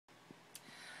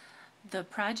The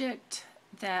project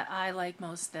that I like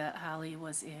most that Holly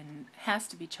was in has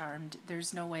to be Charmed.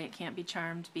 There's no way it can't be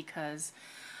Charmed because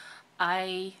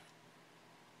I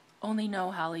only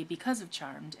know Holly because of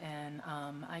Charmed, and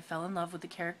I fell in love with the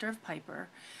character of Piper.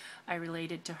 I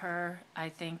related to her. I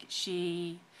think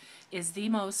she is the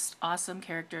most awesome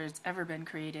character that's ever been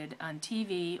created on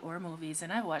TV or movies,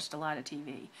 and I've watched a lot of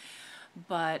TV.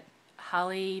 But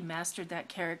Holly mastered that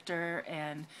character,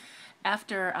 and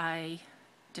after I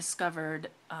discovered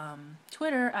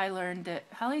Twitter, I learned that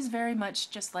Holly's very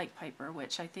much just like Piper,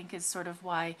 which I think is sort of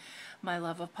why my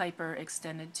love of Piper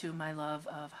extended to my love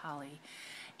of Holly.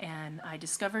 And I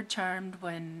discovered Charmed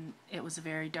when it was a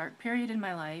very dark period in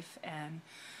my life, and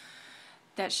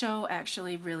that show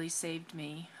actually really saved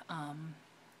me,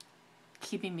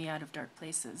 keeping me out of dark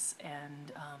places,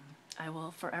 and I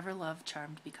will forever love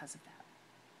Charmed because of that.